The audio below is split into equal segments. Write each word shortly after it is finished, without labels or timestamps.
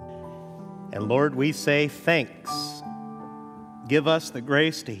And Lord, we say thanks. Give us the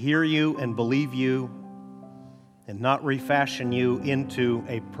grace to hear you and believe you and not refashion you into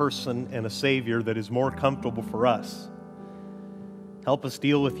a person and a Savior that is more comfortable for us. Help us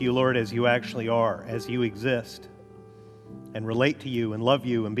deal with you, Lord, as you actually are, as you exist, and relate to you and love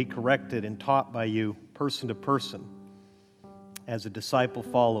you and be corrected and taught by you person to person as a disciple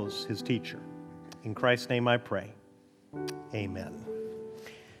follows his teacher. In Christ's name I pray. Amen.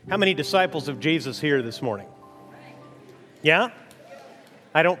 How many disciples of Jesus here this morning? Yeah?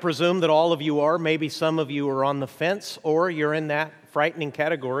 I don't presume that all of you are. Maybe some of you are on the fence, or you're in that frightening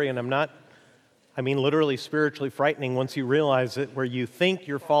category, and I mean literally spiritually frightening once you realize it, where you think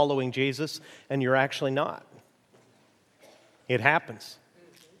you're following Jesus and you're actually not. It happens.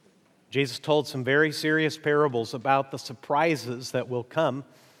 Jesus told some very serious parables about the surprises that will come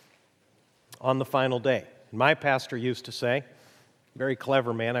on the final day. My pastor used to say, very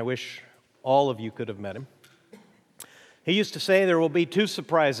clever man, I wish all of you could have met him. He used to say there will be two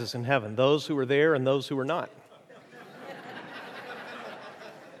surprises in heaven, those who were there and those who were not.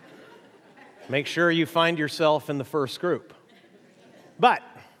 Make sure you find yourself in the first group. But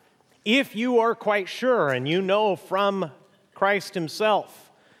if you are quite sure and you know from Christ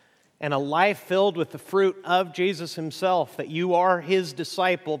himself and a life filled with the fruit of Jesus himself that you are his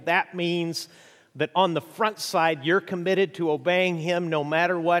disciple, that means that on the front side you're committed to obeying him no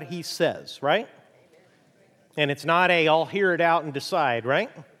matter what he says, right? And it's not I'll hear it out and decide,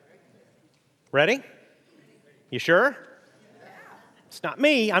 right? Ready? You sure? It's not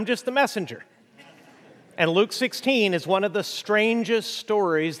me, I'm just the messenger. And Luke 16 is one of the strangest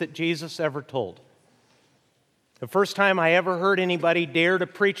stories that Jesus ever told. The first time I ever heard anybody dare to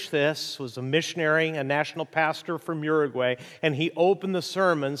preach this was a missionary, a national pastor from Uruguay, and he opened the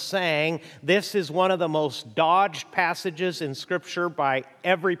sermon saying, this is one of the most dodged passages in Scripture by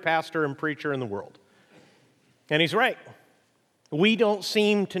every pastor and preacher in the world. And he's right. We don't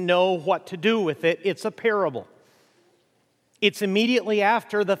seem to know what to do with it. It's a parable. It's immediately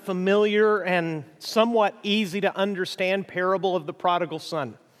after the familiar and somewhat easy to understand parable of the prodigal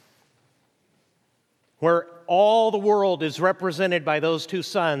son, where all the world is represented by those two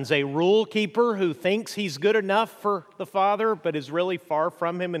sons, a rule keeper who thinks he's good enough for the father but is really far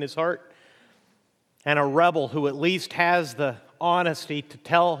from him in his heart, and a rebel who at least has the honesty to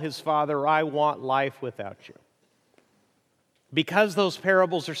tell his father, I want life without you. Because those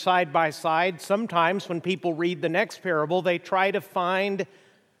parables are side by side, sometimes when people read the next parable, they try to find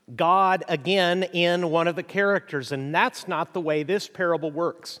God again in one of the characters, and that's not the way this parable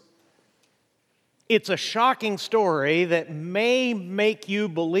works. It's a shocking story that may make you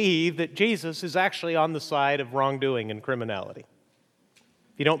believe that Jesus is actually on the side of wrongdoing and criminality.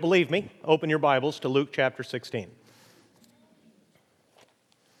 If you don't believe me, open your Bibles to Luke chapter 16.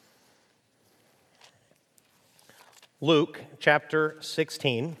 Luke chapter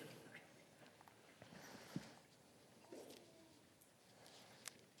 16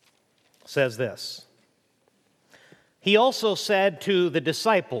 says this. He also said to the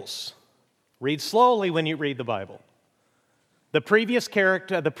disciples, read slowly when you read the Bible. The previous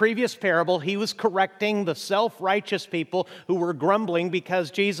parable, he was correcting the self-righteous people who were grumbling because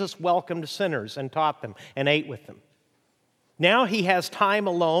Jesus welcomed sinners and taught them and ate with them. Now he has time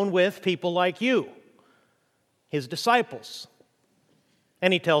alone with people like you, his disciples,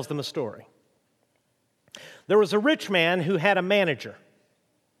 and he tells them a story. There was a rich man who had a manager,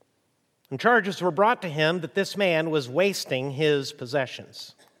 and charges were brought to him that this man was wasting his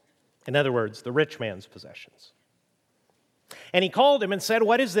possessions. In other words, the rich man's possessions. And he called him and said,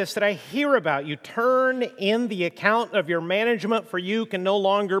 what is this that I hear about you? Turn in the account of your management, for you can no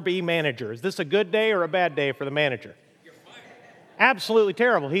longer be manager. Is this a good day or a bad day for the manager? Absolutely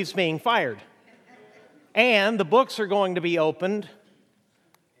terrible. He's being fired. And the books are going to be opened.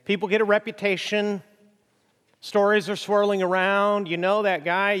 People get a reputation. Stories are swirling around. You know that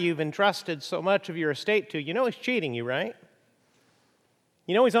guy you've entrusted so much of your estate to. You know he's cheating you, right?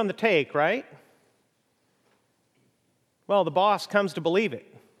 You know he's on the take, right? Well, the boss comes to believe it.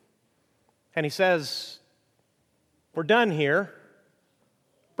 And he says, we're done here.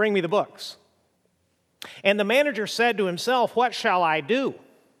 Bring me the books. And the manager said to himself, what shall I do?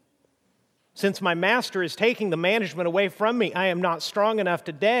 Since my master is taking the management away from me, I am not strong enough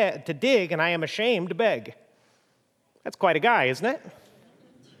to dig, and I am ashamed to beg. That's quite a guy, isn't it?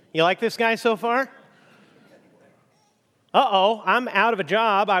 You like this guy so far? I'm out of a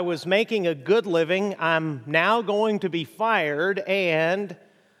job. I was making a good living. I'm now going to be fired, and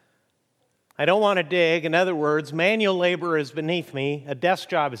I don't want to dig. In other words, manual labor is beneath me. A desk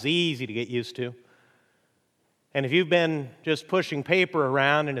job is easy to get used to. And if you've been just pushing paper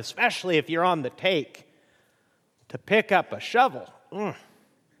around, and especially if you're on the take, to pick up a shovel,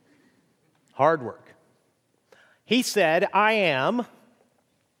 hard work. He said, I am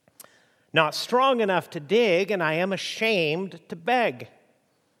not strong enough to dig, and I am ashamed to beg.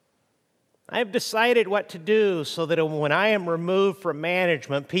 I have decided what to do so that when I am removed from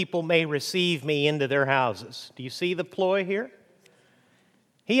management, people may receive me into their houses. Do you see the ploy here?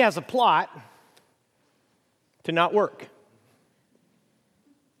 He has a plot to not work.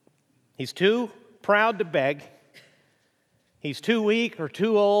 He's too proud to beg. He's too weak or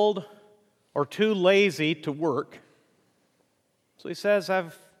too old or too lazy to work. So he says,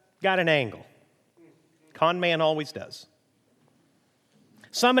 I've got an angle. Con man always does.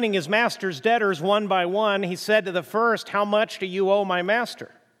 Summoning his master's debtors one by one, he said to the first, how much do you owe my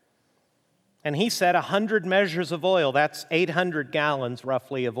master? And he said, 100 measures of oil. That's 800 gallons,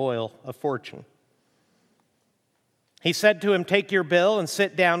 roughly, of oil, a fortune. He said to him, take your bill and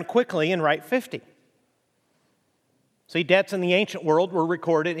sit down quickly and write 50. See, debts in the ancient world were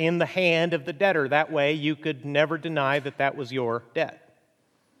recorded in the hand of the debtor. That way, you could never deny that that was your debt.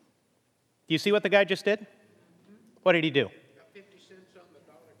 Do you see what the guy just did? What did he do? 50 cents on the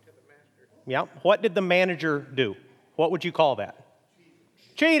dollar to the master. Yeah. What did the manager do? What would you call that?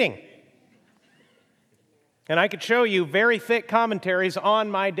 Cheating. And I could show you very thick commentaries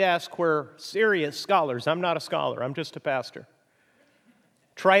on my desk where serious scholars, I'm not a scholar, I'm just a pastor,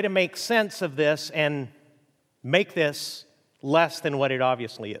 try to make sense of this and make this less than what it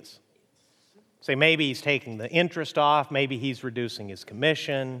obviously is. Say maybe he's taking the interest off, maybe he's reducing his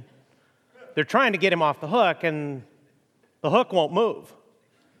commission. They're trying to get him off the hook, and the hook won't move.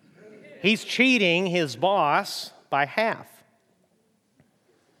 He's cheating his boss by half.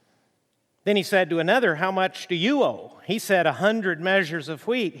 Then he said to another, how much do you owe? He said, 100 measures of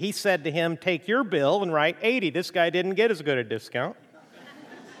wheat. He said to him, take your bill and write 80. This guy didn't get as good a discount.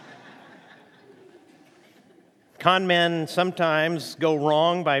 Con men sometimes go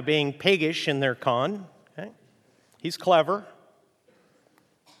wrong by being piggish in their con. Okay? He's clever.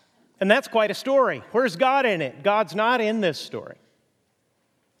 And that's quite a story. Where's God in it? God's not in this story.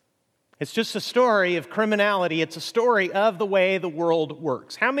 It's just a story of criminality. It's a story of the way the world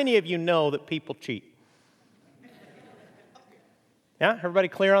works. How many of you know that people cheat? Yeah, everybody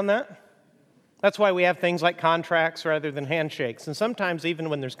clear on that? That's why we have things like contracts rather than handshakes, and sometimes even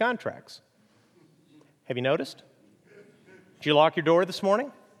when there's contracts. Have you noticed? Did you lock your door this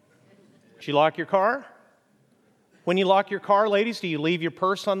morning? Did you lock your car? When you lock your car, ladies, do you leave your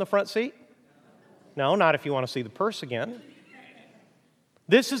purse on the front seat? No, not if you want to see the purse again.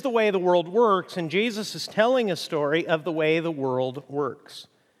 This is the way the world works, and Jesus is telling a story of the way the world works.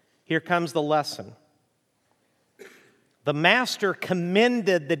 Here comes the lesson. The master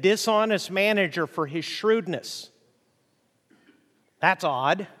commended the dishonest manager for his shrewdness. That's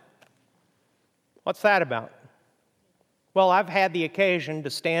odd. What's that about? Well, I've had the occasion to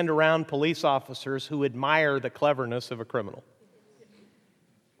stand around police officers who admire the cleverness of a criminal.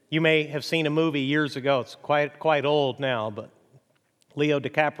 You may have seen a movie years ago. It's quite old now, but Leo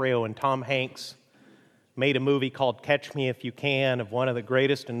DiCaprio and Tom Hanks made a movie called Catch Me If You Can of one of the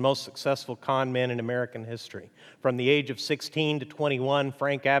greatest and most successful con men in American history. From the age of 16 to 21,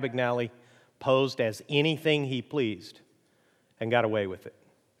 Frank Abagnale posed as anything he pleased and got away with it.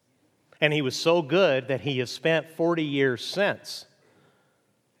 And he was so good that he has spent 40 years since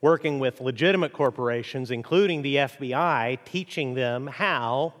working with legitimate corporations, including the FBI, teaching them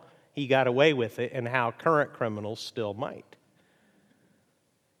how he got away with it and how current criminals still might.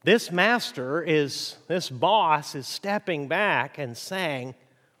 This boss is stepping back and saying,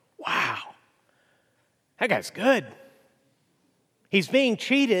 wow, that guy's good. He's being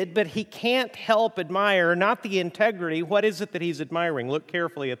cheated, but he can't help admire not the integrity. What is it that he's admiring? Look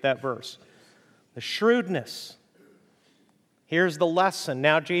carefully at that verse. The shrewdness. Here's the lesson.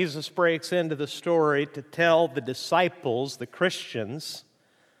 Now Jesus breaks into the story to tell the disciples, the Christians,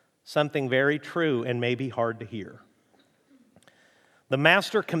 something very true and maybe hard to hear. The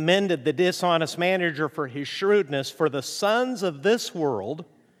master commended the dishonest manager for his shrewdness, for the sons of this world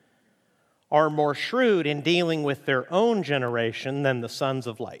are more shrewd in dealing with their own generation than the sons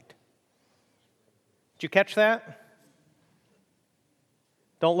of light. Did you catch that?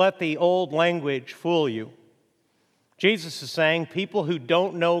 Don't let the old language fool you. Jesus is saying people who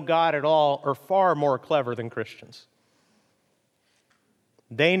don't know God at all are far more clever than Christians.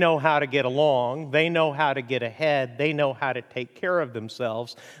 They know how to get along. They know how to get ahead. They know how to take care of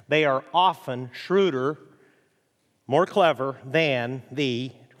themselves. They are often shrewder, more clever than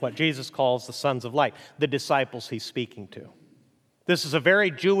what Jesus calls the sons of light, the disciples he's speaking to. This is a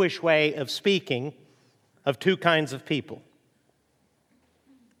very Jewish way of speaking of two kinds of people: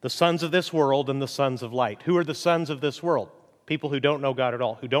 the sons of this world and the sons of light. Who are the sons of this world? People who don't know God at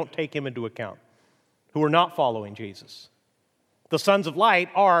all, who don't take Him into account, who are not following Jesus. The sons of light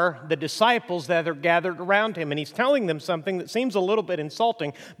are the disciples that are gathered around Him, and He's telling them something that seems a little bit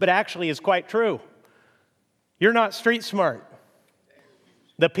insulting, but actually is quite true. You're not street smart.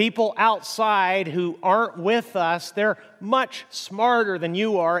 The people outside who aren't with us, they're much smarter than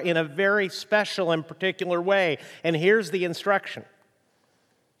you are in a very special and particular way. And here's the instruction.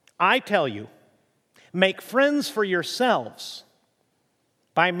 I tell you, make friends for yourselves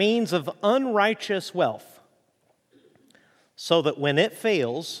by means of unrighteous wealth, so that when it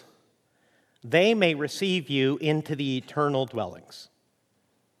fails, they may receive you into the eternal dwellings.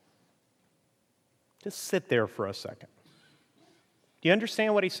 Just sit there for a second. Do you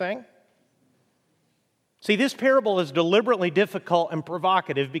understand what he's saying? See, this parable is deliberately difficult and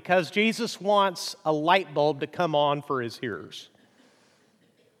provocative because Jesus wants a light bulb to come on for his hearers.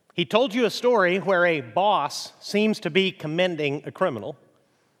 He told you a story where a boss seems to be commending a criminal,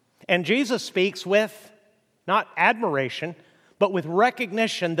 and Jesus speaks with not admiration, but with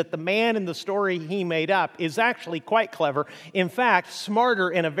recognition that the man in the story he made up is actually quite clever, in fact,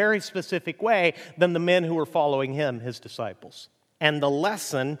 smarter in a very specific way than the men who were following him, his disciples. And the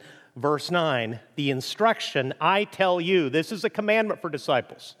lesson, verse 9, the instruction, I tell you, this is a commandment for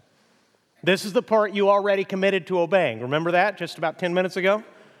disciples. This is the part you already committed to obeying. Remember that just about 10 minutes ago?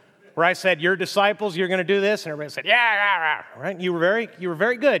 Where I said, you're disciples, you're going to do this, and everybody said, yeah, right? You were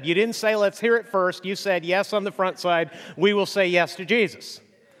very good. You didn't say, let's hear it first. You said yes on the front side. We will say yes to Jesus.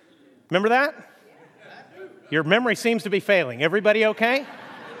 Remember that? Your memory seems to be failing. Everybody okay?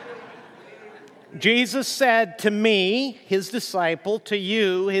 Jesus said to me, his disciple, to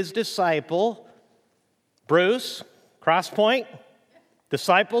you, his disciple, Bruce, Crosspoint,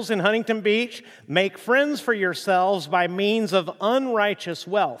 disciples in Huntington Beach, make friends for yourselves by means of unrighteous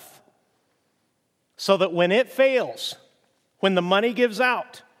wealth, so that when it fails, when the money gives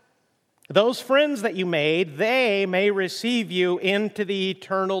out, those friends that you made, they may receive you into the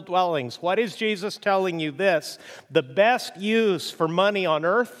eternal dwellings. What is Jesus telling you this? The best use for money on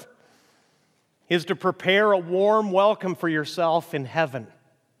earth is to prepare a warm welcome for yourself in heaven.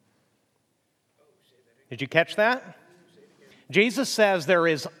 Did you catch that? Jesus says there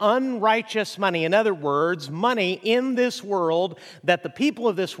is unrighteous money. In other words, money in this world that the people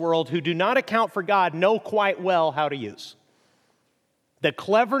of this world who do not account for God know quite well how to use. The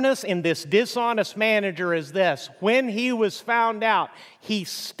cleverness in this dishonest manager is this: when he was found out, he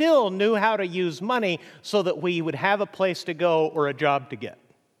still knew how to use money so that we would have a place to go or a job to get.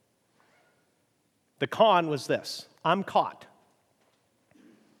 The con was this: I'm caught.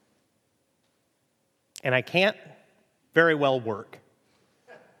 And I can't very well work.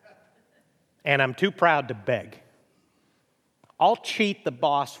 And I'm too proud to beg. I'll cheat the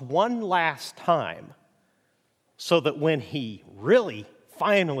boss one last time so that when he really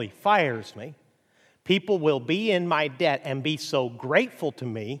finally fires me, people will be in my debt and be so grateful to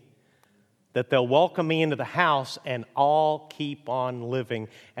me that they'll welcome me into the house and I'll keep on living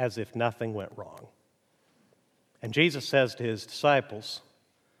as if nothing went wrong. And Jesus says to his disciples,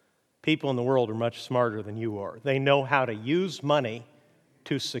 people in the world are much smarter than you are. They know how to use money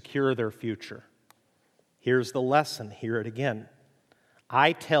to secure their future. Here's the lesson. Hear it again.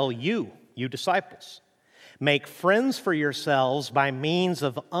 I tell you, you disciples, make friends for yourselves by means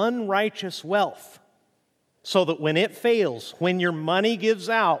of unrighteous wealth, so that when it fails, when your money gives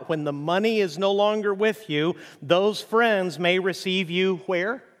out, when the money is no longer with you, those friends may receive you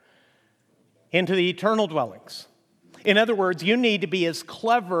where? Into the eternal dwellings. In other words, you need to be as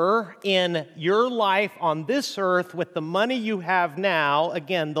clever in your life on this earth with the money you have now.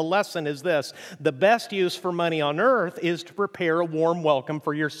 Again, the lesson is this: the best use for money on earth is to prepare a warm welcome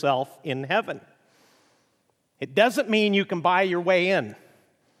for yourself in heaven. It doesn't mean you can buy your way in.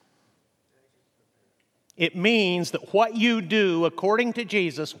 It means that what you do, according to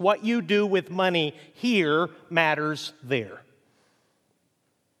Jesus, what you do with money here matters there.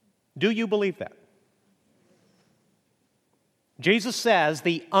 Do you believe that? Jesus says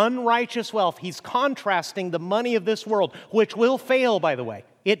the unrighteous wealth, he's contrasting the money of this world, which will fail, by the way.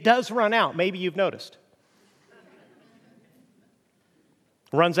 It does run out. Maybe you've noticed.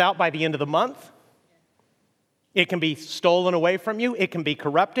 Runs out by the end of the month. It can be stolen away from you. It can be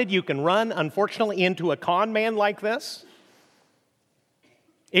corrupted. You can run, unfortunately, into a con man like this.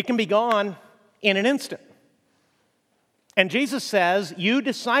 It can be gone in an instant. And Jesus says, you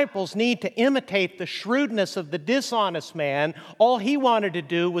disciples need to imitate the shrewdness of the dishonest man. All he wanted to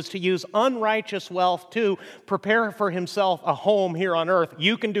do was to use unrighteous wealth to prepare for himself a home here on earth.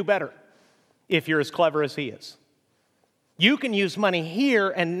 You can do better. if you're as clever as he is. You can use money here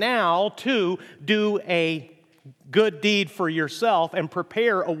and now to do a good deed for yourself and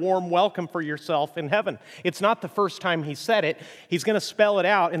prepare a warm welcome for yourself in heaven. It's not the first time he said it. He's going to spell it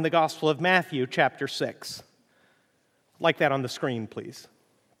out in the Gospel of Matthew, chapter 6. Like that on the screen, please.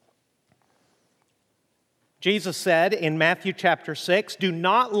 Jesus said in Matthew chapter 6, "Do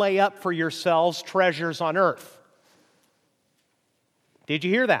not lay up for yourselves treasures on earth." Did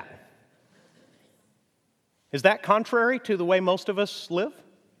you hear that? Is that contrary to the way most of us live?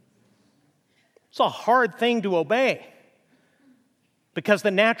 It's a hard thing to obey because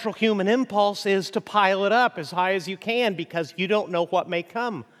the natural human impulse is to pile it up as high as you can because you don't know what may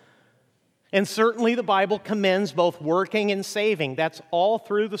come. And certainly the Bible commends both working and saving. That's all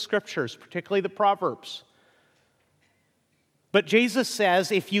through the Scriptures, particularly the Proverbs. But Jesus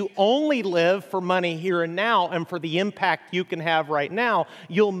says if you only live for money here and now and for the impact you can have right now,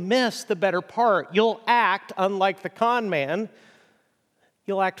 you'll miss the better part. You'll act unlike the con man.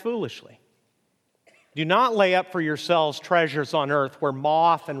 You'll act foolishly. Do not lay up for yourselves treasures on earth where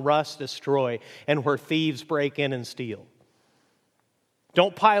moth and rust destroy and where thieves break in and steal.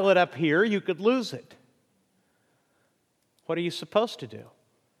 Don't pile it up here. You could lose it. What are you supposed to do?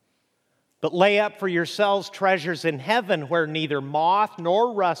 But lay up for yourselves treasures in heaven where neither moth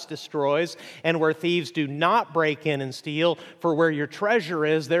nor rust destroys and where thieves do not break in and steal. For where your treasure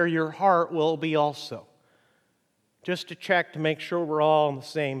is, there your heart will be also. Just to check to make sure we're all on the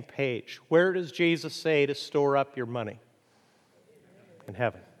same page. Where does Jesus say to store up your money? In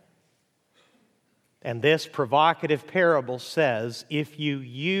heaven. And this provocative parable says, if you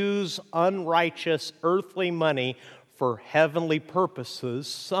use unrighteous earthly money for heavenly purposes,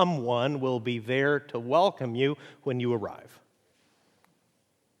 someone will be there to welcome you when you arrive.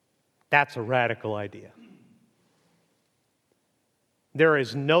 That's a radical idea. There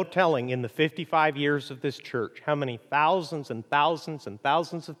is no telling in the 55 years of this church how many thousands and thousands and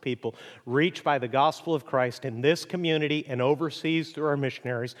thousands of people reached by the gospel of Christ in this community and overseas through our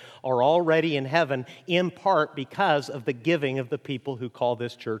missionaries are already in heaven, in part because of the giving of the people who call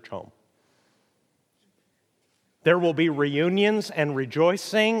this church home. There will be reunions and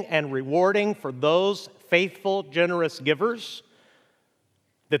rejoicing and rewarding for those faithful, generous givers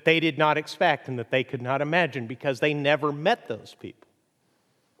that they did not expect and that they could not imagine because they never met those people.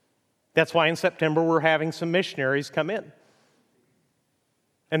 That's why in September we're having some missionaries come in.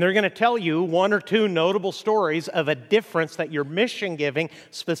 And they're going to tell you one or two notable stories of a difference that your mission giving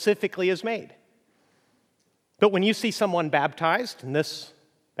specifically has made. But when you see someone baptized in this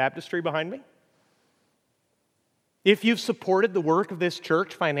baptistry behind me, if you've supported the work of this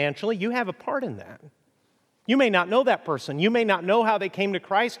church financially, you have a part in that. You may not know that person. You may not know how they came to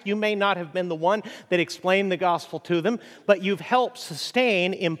Christ. You may not have been the one that explained the gospel to them, but you've helped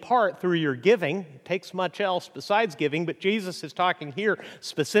sustain in part through your giving. It takes much else besides giving, but Jesus is talking here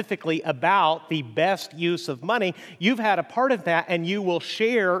specifically about the best use of money. You've had a part of that, and you will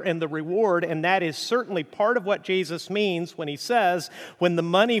share in the reward, and that is certainly part of what Jesus means when he says, when the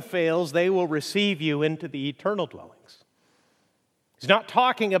money fails, they will receive you into the eternal dwellings. He's not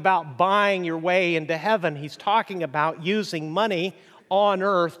talking about buying your way into heaven. He's talking about using money on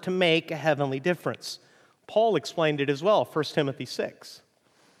earth to make a heavenly difference. Paul explained it as well, 1 Timothy 6.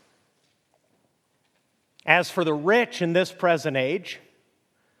 As for the rich in this present age,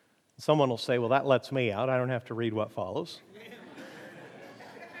 someone will say, well, that lets me out. I don't have to read what follows.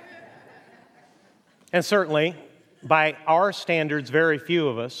 And certainly, by our standards, very few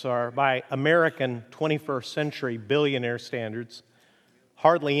of us are, by American 21st century billionaire standards,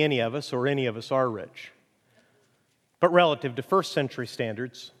 hardly any of us or any of us are rich. But relative to first century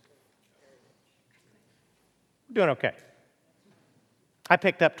standards, we're doing okay. I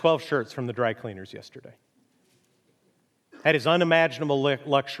picked up 12 shirts from the dry cleaners yesterday. That is unimaginable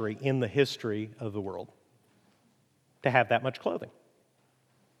luxury in the history of the world, to have that much clothing.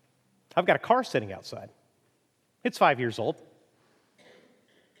 I've got a car sitting outside. It's 5 years old.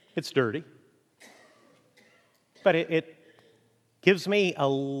 It's dirty. But it gives me a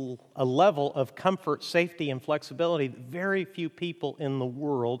level of comfort, safety, and flexibility that very few people in the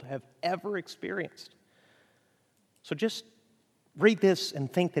world have ever experienced. So just read this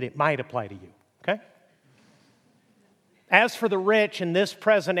and think that it might apply to you, okay? As for the rich in this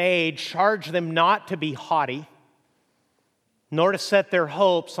present age, charge them not to be haughty, nor to set their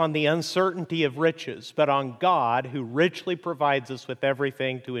hopes on the uncertainty of riches, but on God who richly provides us with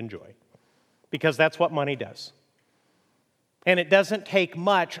everything to enjoy. Because that's what money does. And it doesn't take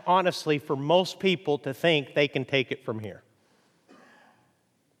much, honestly, for most people to think they can take it from here.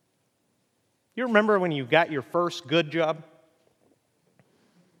 You remember when you got your first good job?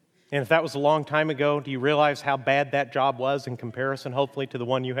 And if that was a long time ago, do you realize how bad that job was in comparison, hopefully, to the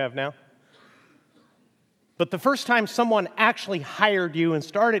one you have now? But the first time someone actually hired you and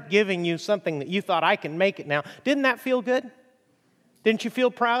started giving you something that you thought, I can make it now, didn't that feel good? Didn't you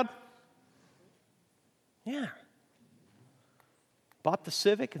feel proud? Yeah. Bought the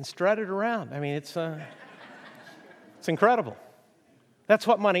Civic and strutted around. I mean, it's incredible. That's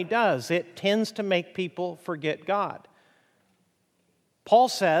what money does. It tends to make people forget God. Paul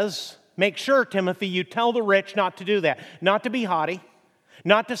says, make sure, Timothy, you tell the rich not to do that, not to be haughty,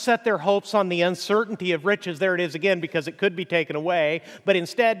 not to set their hopes on the uncertainty of riches. There it is again, because it could be taken away, but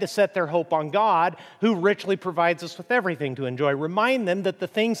instead to set their hope on God, who richly provides us with everything to enjoy. Remind them that the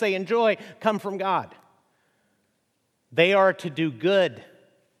things they enjoy come from God. They are to do good,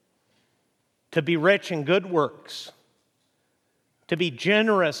 to be rich in good works, to be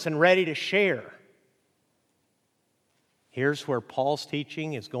generous and ready to share. Here's where Paul's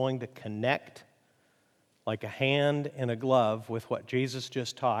teaching is going to connect like a hand and a glove with what Jesus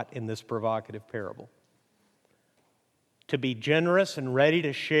just taught in this provocative parable. To be generous and ready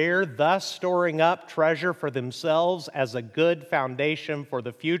to share, thus storing up treasure for themselves as a good foundation for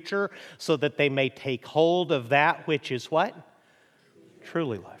the future, so that they may take hold of that which is what?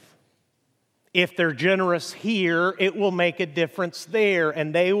 Truly life. If they're generous here, it will make a difference there,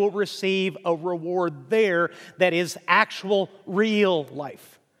 and they will receive a reward there that is actual, real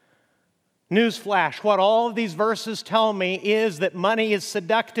life. Newsflash, what all of these verses tell me is that money is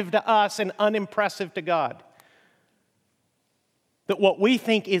seductive to us and unimpressive to God. That what we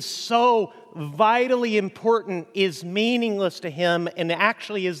think is so vitally important is meaningless to Him, and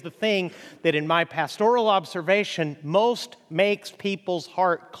actually is the thing that, in my pastoral observation, most makes people's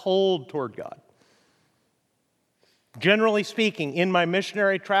heart cold toward God. Generally speaking, in my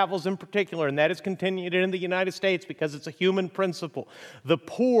missionary travels in particular, and that is continued in the United States because it's a human principle, the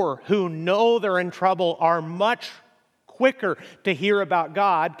poor who know they're in trouble are much quicker to hear about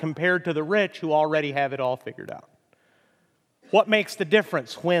God compared to the rich who already have it all figured out. What makes the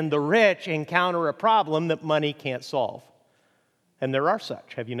difference when the rich encounter a problem that money can't solve? And there are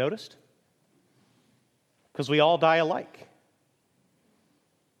such, have you noticed? Because we all die alike.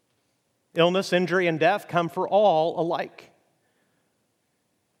 Illness, injury, and death come for all alike.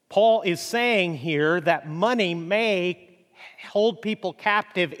 Paul is saying here that money may hold people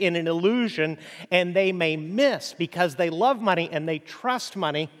captive in an illusion, and they may miss, because they love money and they trust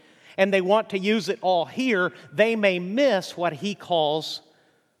money and they want to use it all here, they may miss what he calls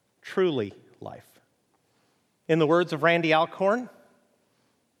truly life. In the words of Randy Alcorn,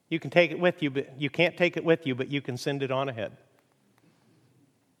 you can take it with you, but you can't take it with you, but you can send it on ahead.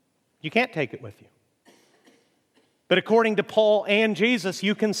 You can't take it with you. But according to Paul and Jesus,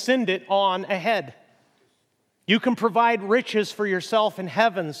 you can send it on ahead. You can provide riches for yourself in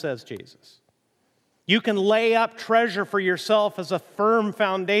heaven, says Jesus. You can lay up treasure for yourself as a firm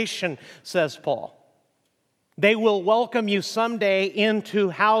foundation, says Paul. They will welcome you someday into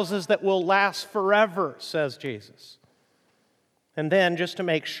houses that will last forever, says Jesus. And then, just to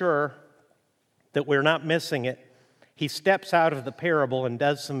make sure that we're not missing it, he steps out of the parable and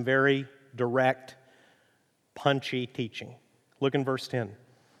does some very direct, punchy teaching. Look in verse 10.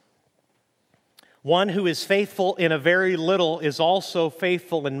 One who is faithful in a very little is also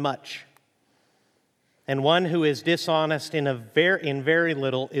faithful in much. And one who is dishonest in very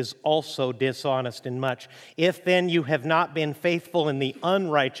little is also dishonest in much. If then you have not been faithful in the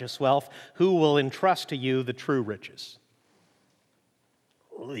unrighteous wealth, who will entrust to you the true riches?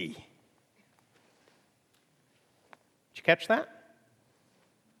 Did you catch that?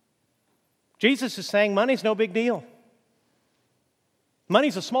 Jesus is saying money's no big deal.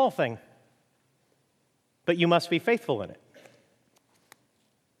 Money's a small thing, but you must be faithful in it.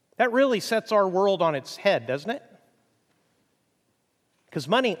 That really sets our world on its head, doesn't it? Because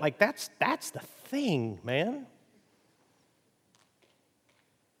money, that's the thing, man.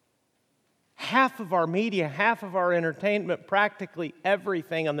 Half of our media, half of our entertainment, practically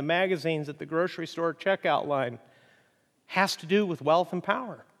everything on the magazines at the grocery store checkout line has to do with wealth and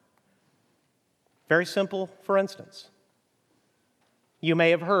power. Very simple, for instance. You may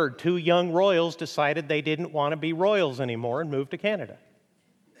have heard 2 young royals decided they didn't want to be royals anymore and moved to Canada.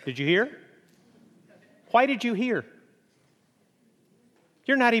 Did you hear? Why did you hear?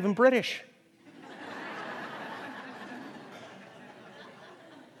 You're not even British.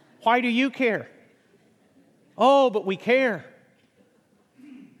 Why do you care? Oh, but we care.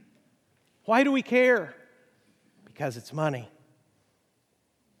 Why do we care? Because it's money,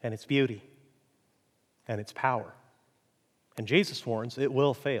 and it's beauty, and it's power. And Jesus warns it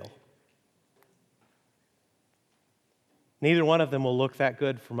will fail. neither one of them will look that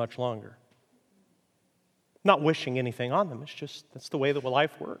good for much longer. Not wishing anything on them. It's just, that's the way that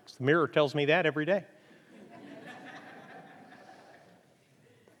life works. The mirror tells me that every day.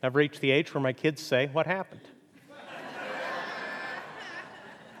 I've reached the age where my kids say, "What happened?"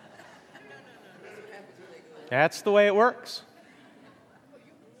 That's the way it works.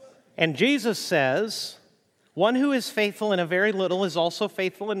 And Jesus says, one who is faithful in a very little is also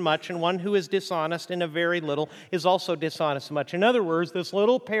faithful in much, and one who is dishonest in a very little is also dishonest in much. In other words, this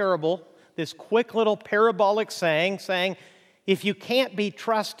little parable, this quick little parabolic saying, if you can't be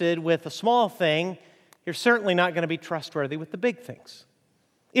trusted with a small thing, you're certainly not going to be trustworthy with the big things.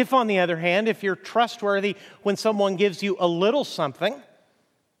 If, on the other hand, if you're trustworthy when someone gives you a little something,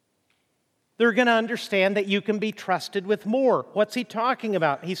 they're going to understand that you can be trusted with more. What's he talking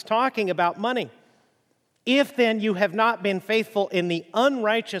about? He's talking about money. If then you have not been faithful in the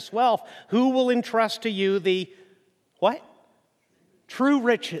unrighteous wealth, who will entrust to you the what? True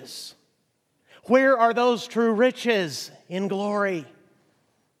riches. Where are those true riches? In glory.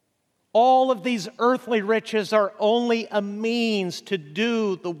 All of these earthly riches are only a means to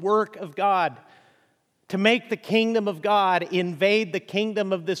do the work of God, to make the kingdom of God invade the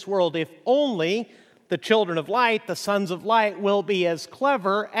kingdom of this world, if only the children of light, the sons of light, will be as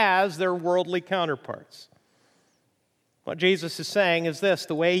clever as their worldly counterparts. What Jesus is saying is this: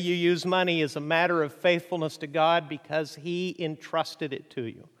 the way you use money is a matter of faithfulness to God because He entrusted it to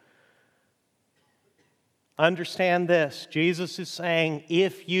you. Understand this. Jesus is saying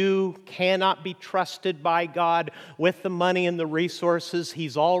if you cannot be trusted by God with the money and the resources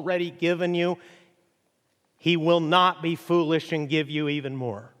He's already given you, He will not be foolish and give you even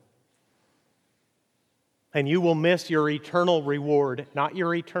more. And you will miss your eternal reward, not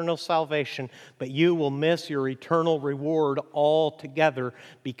your eternal salvation, but you will miss your eternal reward altogether,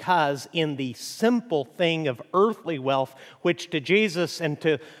 because in the simple thing of earthly wealth, which to Jesus and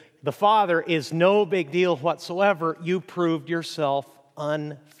to the Father is no big deal whatsoever, you proved yourself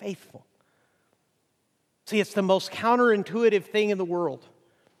unfaithful. See, it's the most counterintuitive thing in the world.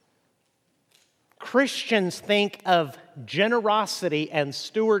 Christians think of generosity and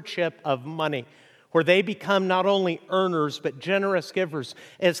stewardship of money, where they become not only earners but generous givers,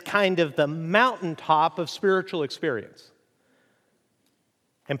 as kind of the mountaintop of spiritual experience.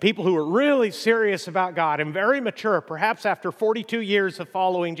 And people who are really serious about God and very mature, perhaps after 42 years of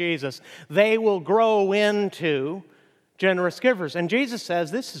following Jesus, they will grow into generous givers. And Jesus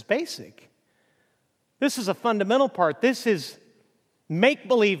says this is basic. This is a fundamental part. This is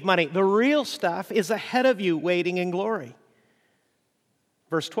make-believe money. The real stuff is ahead of you, waiting in glory.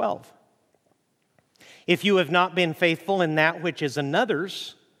 Verse 12. If you have not been faithful in that which is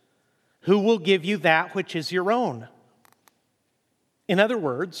another's, who will give you that which is your own? In other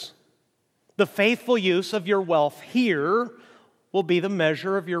words, the faithful use of your wealth here will be the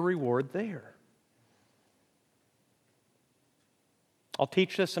measure of your reward there. I'll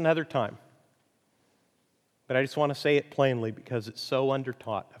teach this another time, but I just want to say it plainly because it's so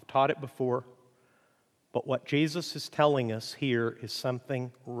undertaught. I've taught it before, but what Jesus is telling us here is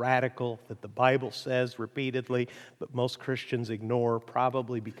something radical that the Bible says repeatedly, but most Christians ignore,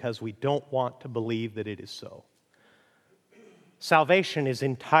 probably because we don't want to believe that it is so. Salvation is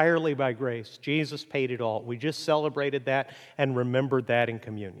entirely by grace. Jesus paid it all. We just celebrated that and remembered that in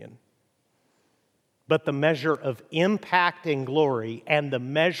communion. But the measure of impact and glory and the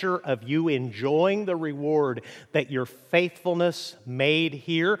measure of you enjoying the reward that your faithfulness made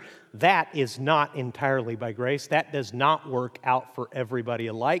here, that is not entirely by grace. That does not work out for everybody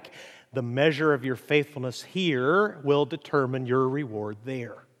alike. The measure of your faithfulness here will determine your reward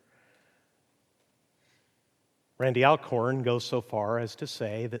there. Randy Alcorn goes so far as to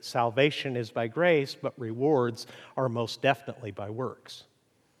say that salvation is by grace, but rewards are most definitely by works.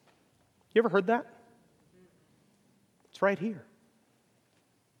 You ever heard that? It's right here.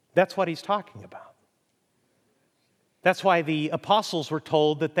 That's what he's talking about. That's why the apostles were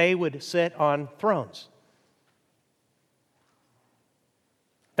told that they would sit on thrones.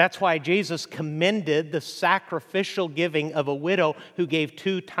 That's why Jesus commended the sacrificial giving of a widow who gave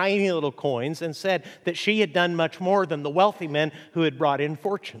 2 tiny little coins and said that she had done much more than the wealthy men who had brought in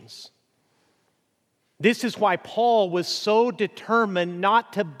fortunes. This is why Paul was so determined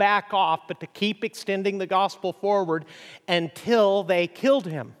not to back off, but to keep extending the gospel forward until they killed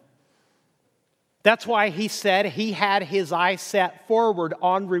him. That's why he said he had his eye set forward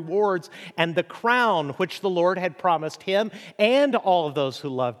on rewards and the crown which the Lord had promised him and all of those who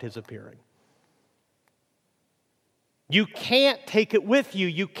loved his appearing. You can't take it with you.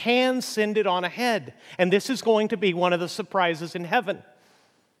 You can send it on ahead. And this is going to be one of the surprises in heaven.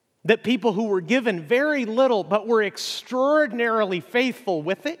 That people who were given very little but were extraordinarily faithful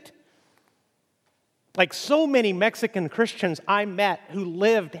with it. Like so many Mexican Christians I met who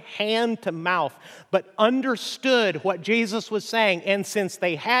lived hand to mouth but understood what Jesus was saying. And since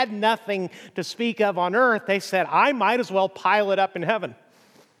they had nothing to speak of on earth, they said, I might as well pile it up in heaven.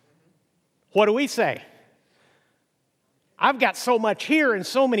 What do we say? I've got so much here and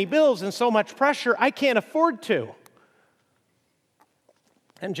so many bills and so much pressure, I can't afford to.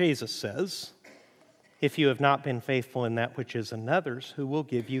 And Jesus says, if you have not been faithful in that which is another's, who will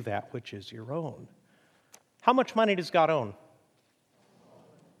give you that which is your own? How much money does God own?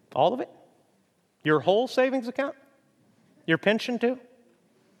 All of it? Your whole savings account? Your pension too?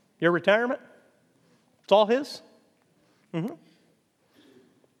 Your retirement? It's all His? Mm-hmm.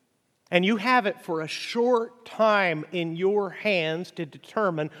 And you have it for a short time in your hands to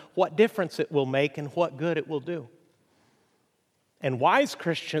determine what difference it will make and what good it will do. And wise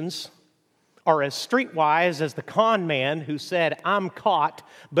Christians are as streetwise as the con man who said, I'm caught,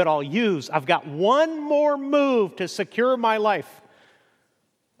 but I've got one more move to secure my life.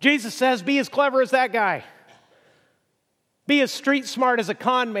 Jesus says, be as clever as that guy. Be as street smart as a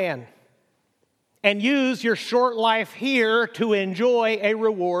con man. And use your short life here to enjoy a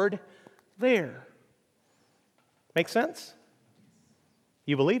reward there. Make sense?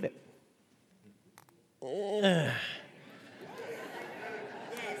 You believe it?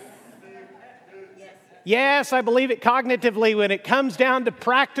 Yes, I believe it cognitively when it comes down to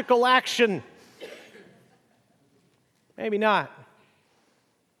practical action. Maybe not.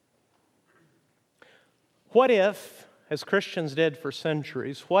 What if, as Christians did for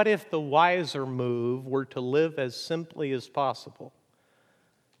centuries, what if the wiser move were to live as simply as possible?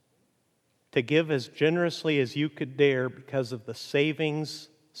 To give as generously as you could dare because of the savings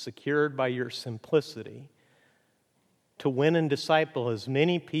secured by your simplicity, to win and disciple as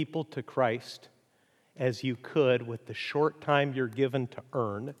many people to Christ as you could with the short time you're given to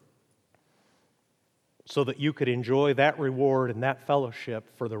earn, so that you could enjoy that reward and that fellowship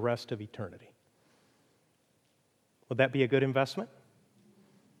for the rest of eternity. Would that be a good investment?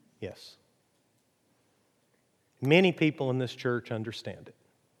 Yes. Many people in this church understand it.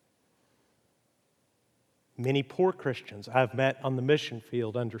 Many poor Christians I've met on the mission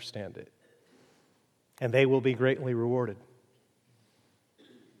field understand it. And they will be greatly rewarded.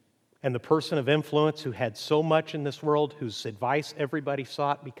 And the person of influence who had so much in this world, whose advice everybody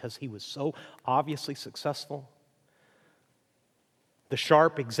sought because he was so obviously successful, the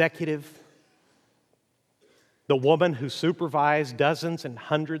sharp executive, the woman who supervised dozens and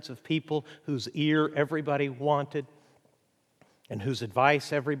hundreds of people whose ear everybody wanted and whose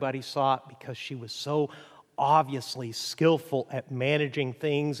advice everybody sought because she was so obviously skillful at managing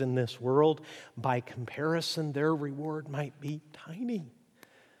things in this world, by comparison, their reward might be tiny.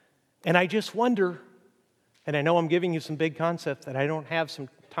 And I just wonder, and I know I'm giving you some big concepts that I don't have some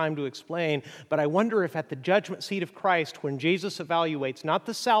time to explain, but I wonder if at the judgment seat of Christ, when Jesus evaluates not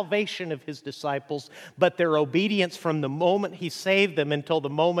the salvation of His disciples, but their obedience from the moment He saved them until the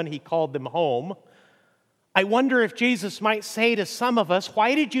moment He called them home, I wonder if Jesus might say to some of us,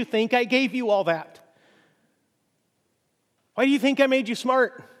 why did you think I gave you all that? Why do you think I made you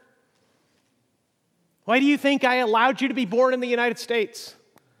smart? Why do you think I allowed you to be born in the United States?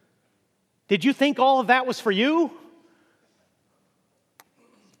 Did you think all of that was for you?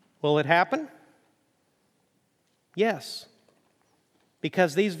 Will it happen? Yes.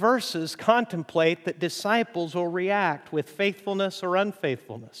 Because these verses contemplate that disciples will react with faithfulness or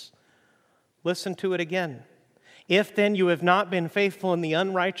unfaithfulness. Listen to it again. If then you have not been faithful in the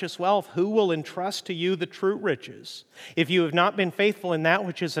unrighteous wealth, who will entrust to you the true riches? If you have not been faithful in that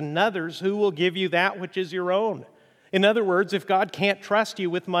which is another's, who will give you that which is your own? In other words, if God can't trust you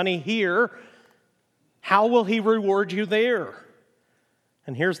with money here, how will He reward you there?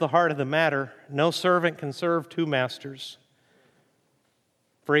 And here's the heart of the matter. No servant can serve two masters.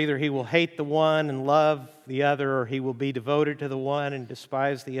 For either he will hate the one and love the other, or he will be devoted to the one and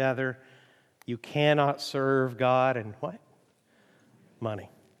despise the other. You cannot serve God and what? Money.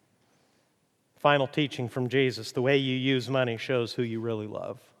 Final teaching from Jesus. The way you use money shows who you really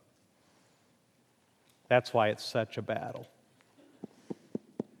love. That's why it's such a battle.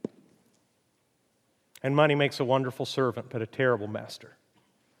 And money makes a wonderful servant, but a terrible master.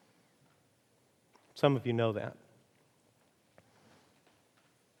 Some of you know that.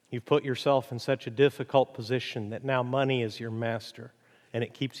 You've put yourself in such a difficult position that now money is your master, and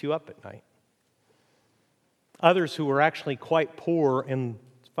it keeps you up at night. Others who are actually quite poor in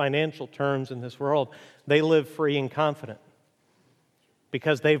financial terms in this world, they live free and confident.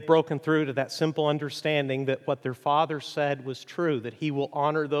 because they've broken through to that simple understanding that what their father said was true, that he will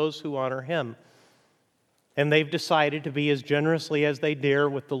honor those who honor him. And they've decided to be as generously as they dare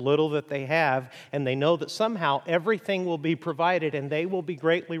with the little that they have, and they know that somehow everything will be provided and they will be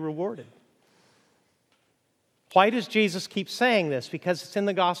greatly rewarded. Why does Jesus keep saying this? Because it's in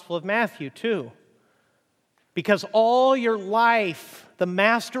the Gospel of Matthew too. Because all your life, the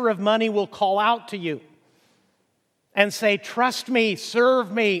master of money will call out to you and say, trust me, serve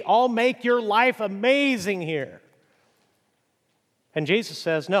me, I'll make your life amazing here. And Jesus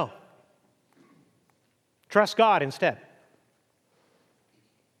says, no. Trust God instead.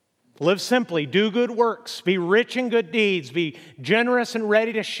 Live simply, do good works, be rich in good deeds, be generous and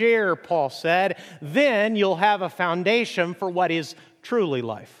ready to share, Paul said. Then you'll have a foundation for what is truly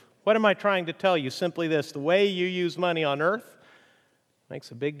life. What am I trying to tell you? Simply this: the way you use money on earth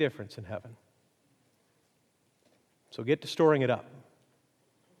makes a big difference in heaven. So get to storing it up.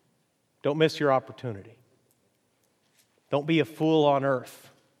 Don't miss your opportunity. Don't be a fool on earth.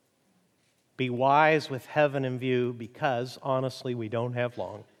 Be wise with heaven in view, because, honestly, we don't have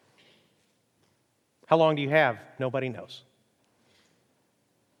long. How long do you have? Nobody knows.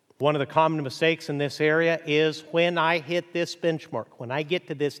 One of the common mistakes in this area is when I hit this benchmark, when I get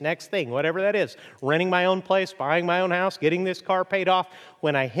to this next thing, whatever that is, renting my own place, buying my own house, getting this car paid off,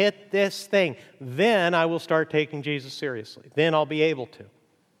 when I hit this thing, then I will start taking Jesus seriously. Then I'll be able to.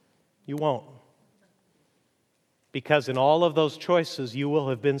 You won't. Because in all of those choices, you will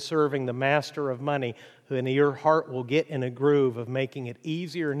have been serving the master of money, and your heart will get in a groove of making it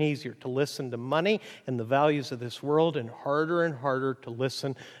easier and easier to listen to money and the values of this world, and harder to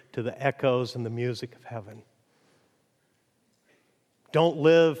listen to the echoes and the music of heaven. Don't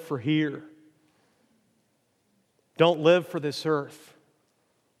live for here. Don't live for this earth.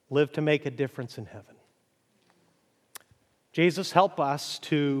 Live to make a difference in heaven. Jesus, help us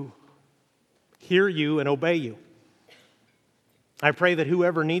to hear you and obey you. I pray that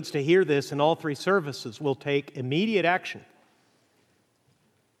whoever needs to hear this in all three services will take immediate action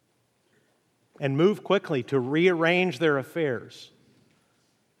and move quickly to rearrange their affairs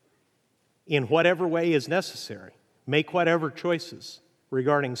in whatever way is necessary. Make whatever choices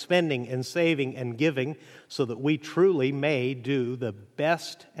regarding spending and saving and giving, so that we truly may do the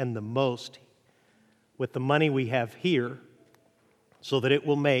best and the most with the money we have here, so that it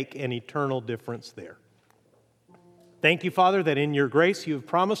will make an eternal difference there. Thank you, Father, that in your grace you have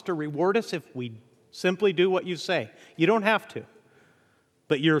promised to reward us if we simply do what you say. You don't have to.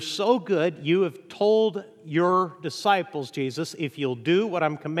 But you're so good, you have told your disciples, Jesus, if you'll do what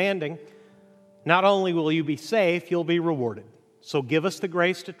I'm commanding, not only will you be safe, you'll be rewarded. So give us the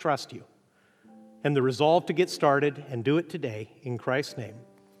grace to trust you and the resolve to get started and do it today. In Christ's name,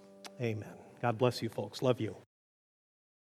 amen. God bless you, folks. Love you.